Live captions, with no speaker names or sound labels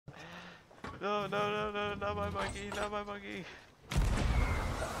No, no, no, no, not my monkey, not my monkey.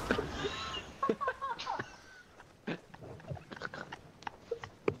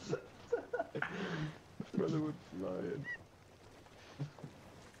 Brother went flying.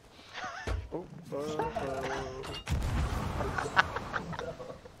 Oh,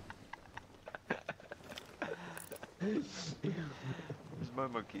 Where's my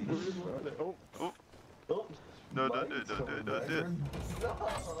monkey? Where's my oh, Oh, Oh, no, no, no, Mike's no, no, coming no, back.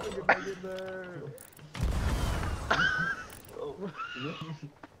 no. get back in there. Oh,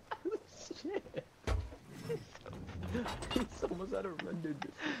 Shit. He's almost out of render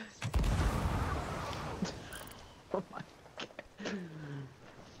distance. Oh my god.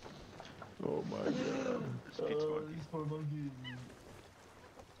 Oh my god. Pete's monkey. these poor monkeys.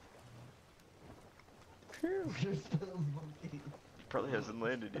 Phew. There's still monkey. Probably hasn't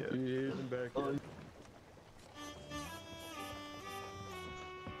landed yet. He isn't back Oh, yet.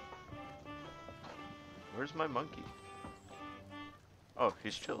 Where's my monkey? Oh,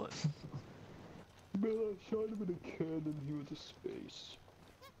 he's chilling. Man, I shot him in a cannon, he was a space.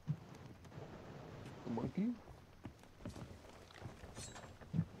 A monkey?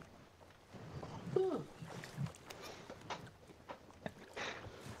 oh,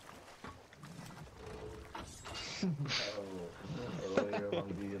 you're a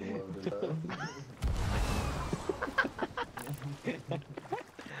monkey and loved it up.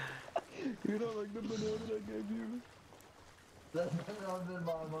 You don't like the banana I gave you? That's not been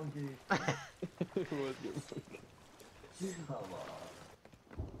my monkey. It was your monkey. Come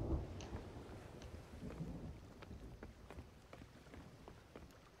on.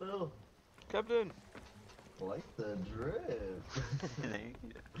 Phil, Captain! like the drip. Thank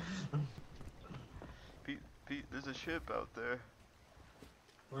you. Pete, there's a ship out there.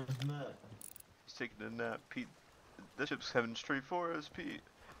 Where's Matt? He's taking a nap. Pete, the ship's heading straight for us, Pete.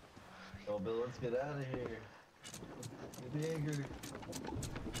 Oh, Bill, let's get out of here. Get the anchor.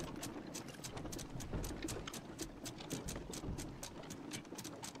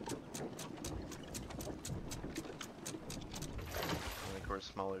 I think we're a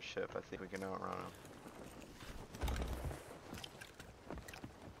smaller ship. I think we can outrun them.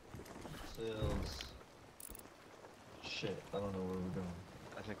 Sails. Shit, I don't know where we're going.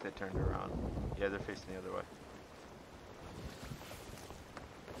 I think they turned around. Yeah, they're facing the other way.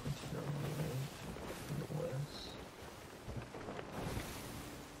 The west.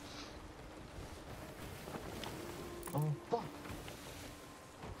 Oh, fuck!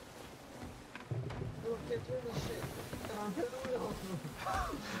 Oh, I can't turn this shit. And I'm pinwheel.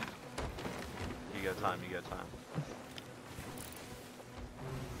 You got time, you got time.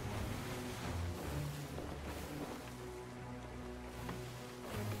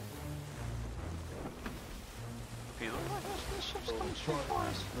 Pete, look like this ship's Oh, coming straight for fuck.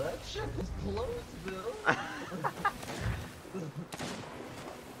 us. That ship is close, Bill.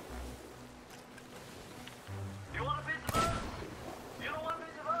 You want a piece of us? You don't want a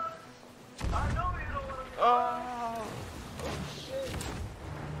piece of us? I know you don't want a piece of us. Oh! Oh, shit.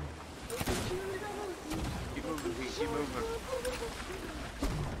 Keep moving, Pete, keep moving.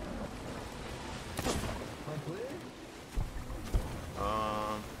 Am I clear?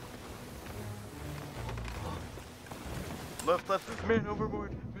 Left, man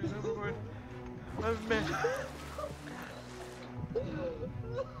overboard, man overboard. Left, man.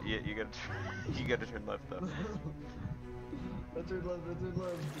 Yeah, you gotta turn left though. I turned left, I turned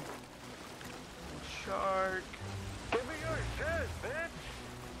left. Shark. Give me your shit, bitch.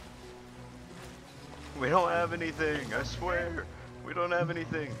 We don't have anything, I swear. We don't have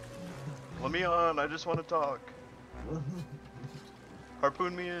anything. Let me on, I just want to talk.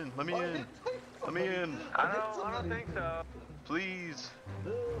 Harpoon me in, let me in. Let me in, I don't think so. please.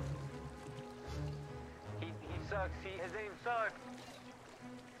 He sucks. His name sucks.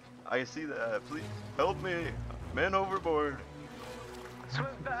 I see that, please. Help me. Man overboard. Swim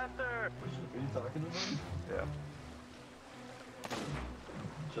faster. Are you talking to them? Yeah.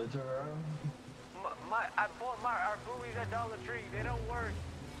 Should I turn around? I bought our buoys at Dollar Tree. They don't work.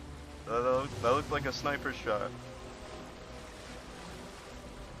 That looked like a sniper shot.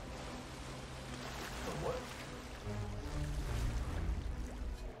 What?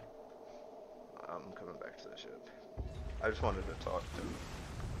 I'm coming back to the ship. I just wanted to talk to him.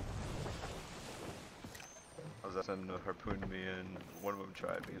 I was asking him to harpoon me in. One of them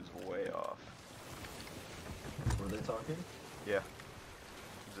tried me. He was way off. Were they talking? Yeah.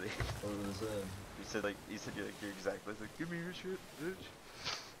 What were they saying? He said you're exactly like, give me your shit, bitch.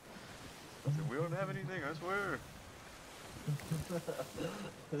 I said, we don't have anything, I swear.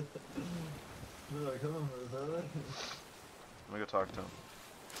 No, come on, is that it? I'm gonna go talk to him.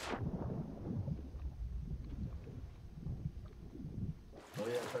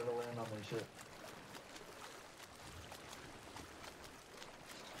 shit.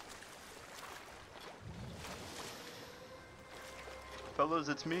 Fellas,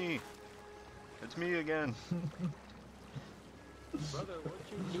 it's me. It's me again. Brother, what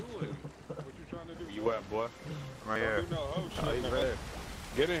you doing? What you trying to do? You at, boy? I'm right here. Don't do no hoe shit, Oh, he's nigga. red.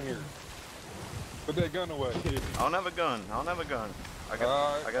 Get in here. Put that gun away. I don't have a gun. I don't have a gun. I got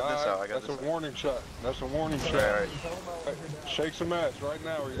Alright, this out. I got that's this a out. warning shot. That's a warning shot. Alright. Hey, shake some ass right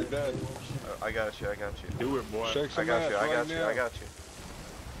now or you're dead. I got you. I got you. Do it, boy. Shake I some got ass you. I right got you. now. I got you.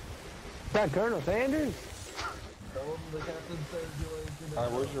 Is that Colonel Sanders? Tell him the captain says you ain't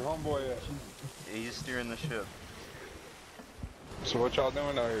Alright, where's your homeboy at? He's steering the ship. So what y'all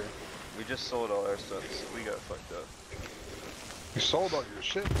doing out here? We just sold all our stuff, so we got fucked up. You sold all your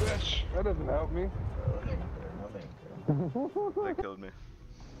shit, bitch. That doesn't help me. They killed me.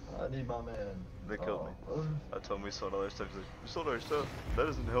 I need my man. They killed me. Oh. I told him we sold all our stuff. He's like, we sold our stuff. That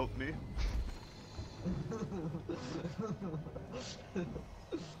doesn't help me.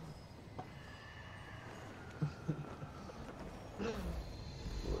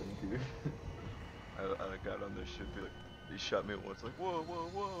 I got on this ship. He shot me once. Like, whoa, whoa,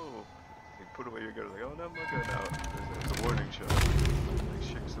 whoa. He put away your gun. Like, oh, now my gun out. There's a warning shot. Like,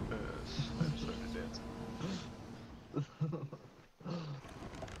 shake some ass. I started dancing.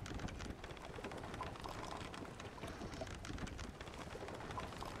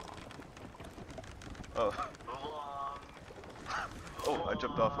 Oh. Oh, I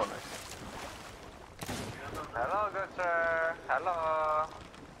jumped off on it. Hello, good sir. Hello.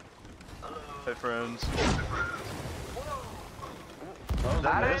 Hey, friends. Oh,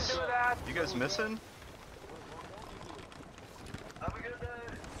 I didn't miss? do that. You guys missing? Have a good day.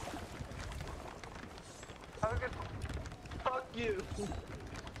 Have a good. Fuck you.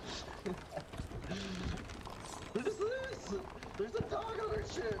 What is this? There's a dog on our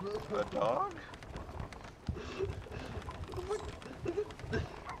ship. A dog?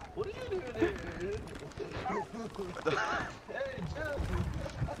 What are you doing here? Hey, Jim.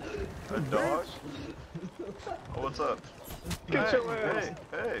 A dog? Oh, what's up? Get hey, your ass. Hey,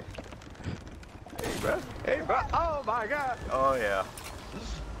 hey. Hey, bro. Hey, bro. Oh, my God. Oh, yeah.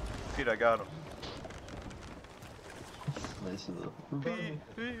 Pete, I got him. Nice of them. Pete,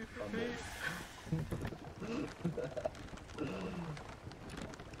 Pete, Pete.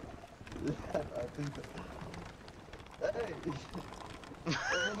 I think that... Hey!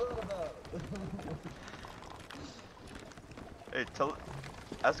 What was that about? Hey,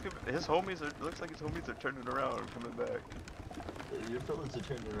 ask him, his homies are, looks like his homies are turning around and coming back. Your fellas are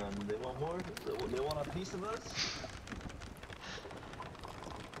turning around. They want more? They want a piece of us?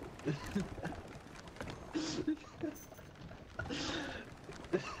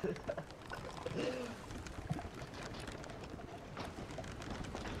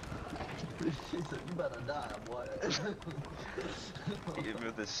 She said, you better die, boy. He hit me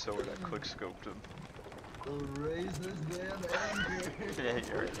with his sword, I quick scoped him. Raise this damn anger. Yeah,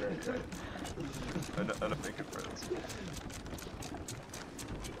 you're right. I'm not making friends.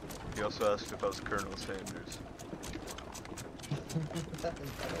 He also asked if I was Colonel Sanders.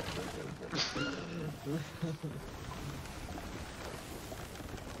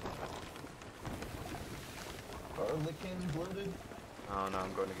 Are the cannons loaded? Oh no,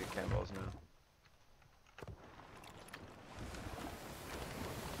 I'm going to get cannonballs now.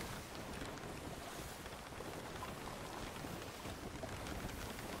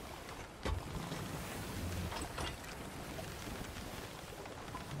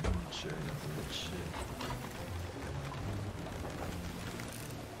 Sure, nothing but shit.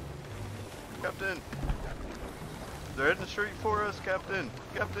 Captain! They're heading straight for us, Captain!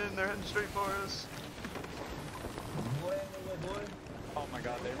 Captain, they're heading straight for us! Boy. Oh my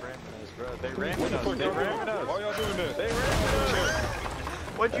god, they ramming us, bro. They ramming What the us. fuck They y'all doing? ramming us. Why y'all doing that? They ramming us.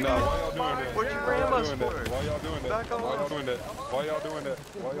 What'd you Nah, do? why y'all doing that? What'd you Why ram y'all us doing for? that? Why y'all doing that? Back Why y'all off. doing that? Why y'all doing that?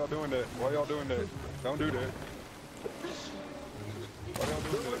 Why y'all doing that? Why y'all doing that? Don't do that. Why y'all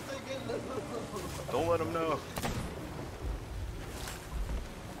doing that? Don't let them know.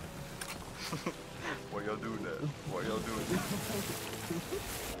 Why y'all doing that? Why y'all doing that?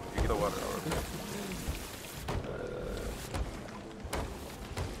 You get the water out.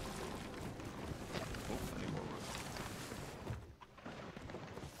 I need more room.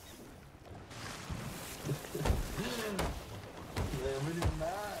 Man, we did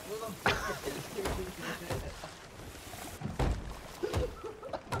not. What the fuck is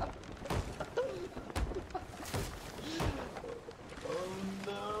Oh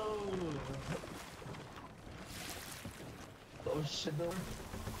no! Oh shit, no.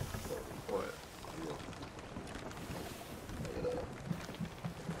 What? Look it up.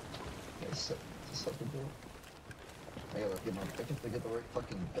 second door. I gotta get my, I can get the right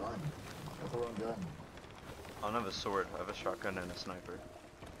fucking gun. Got the wrong gun. I don't have a sword. I have a shotgun and a sniper.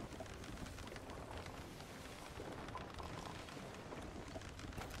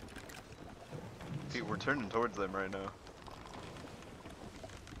 Pete, we're turning towards them right now. Yeah,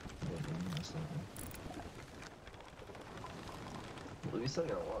 give me a second. Well, we still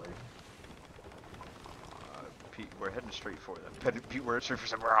got water. Pete, we're heading straight for them. Pete, we're searching for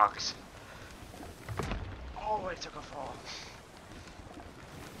some rocks. Oh, I took a fall.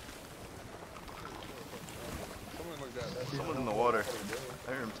 Something like that. Someone in the water.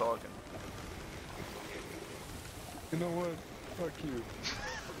 I hear him talking. You know what? Fuck you.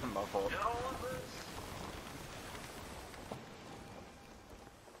 My fault. You don't want this?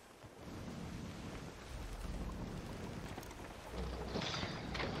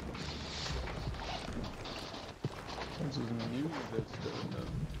 This is music that's going on.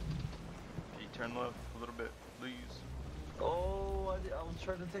 Pete, turn left a little bit, please. Oh, I was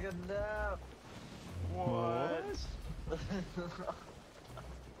trying to take a nap. What?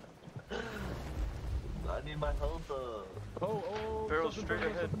 I need my health up. Oh, Barrel something straight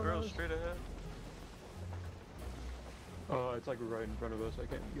behind us, ahead, something barrel behind us. straight ahead. Oh, it's like right in front of us. I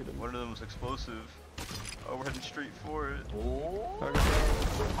can't get it. One of them was explosive. Oh, we're heading straight for it. Oh,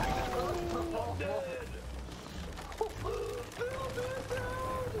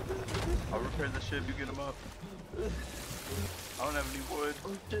 I'll repair the ship, you get him up. I don't have any wood.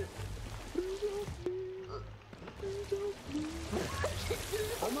 oh shit.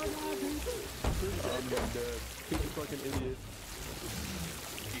 Oh my god, dude! I'm dead. He's a fucking idiot.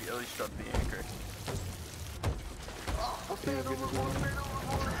 He at least dropped the anchor.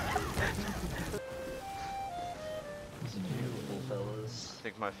 This is beautiful, fellas. I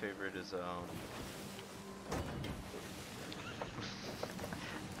think my favorite is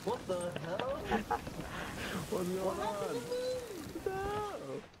What the hell? What's going on? No!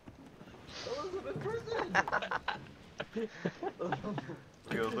 I was in prison!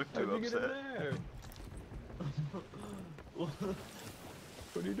 Yo, look too How'd you get in upset. there? What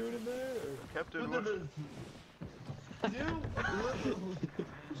are you doing in there? Captain, Look at what? this!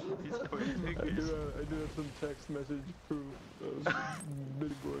 He's pointing I fingers. do have some text message proof.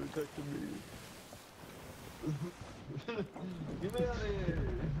 Big boy texted me. Get me out of here!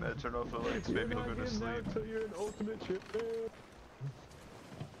 Man, turn off the lights, maybe he'll go to sleep. Until you're an ultimate chip man.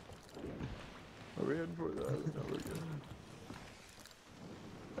 Are we heading for that? No, we're good.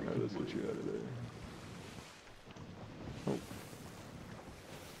 Alright, let's get you out of there. Oh.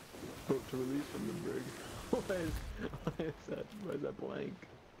 Vote to release from the brig. Why is that blank?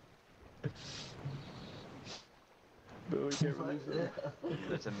 Bill, we can't release him.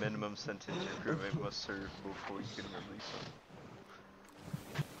 There's a minimum sentence your crewmate must serve before you can release him.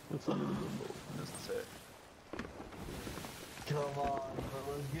 What's the minimum? Doesn't say. Come on,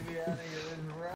 fellas, get me out of here.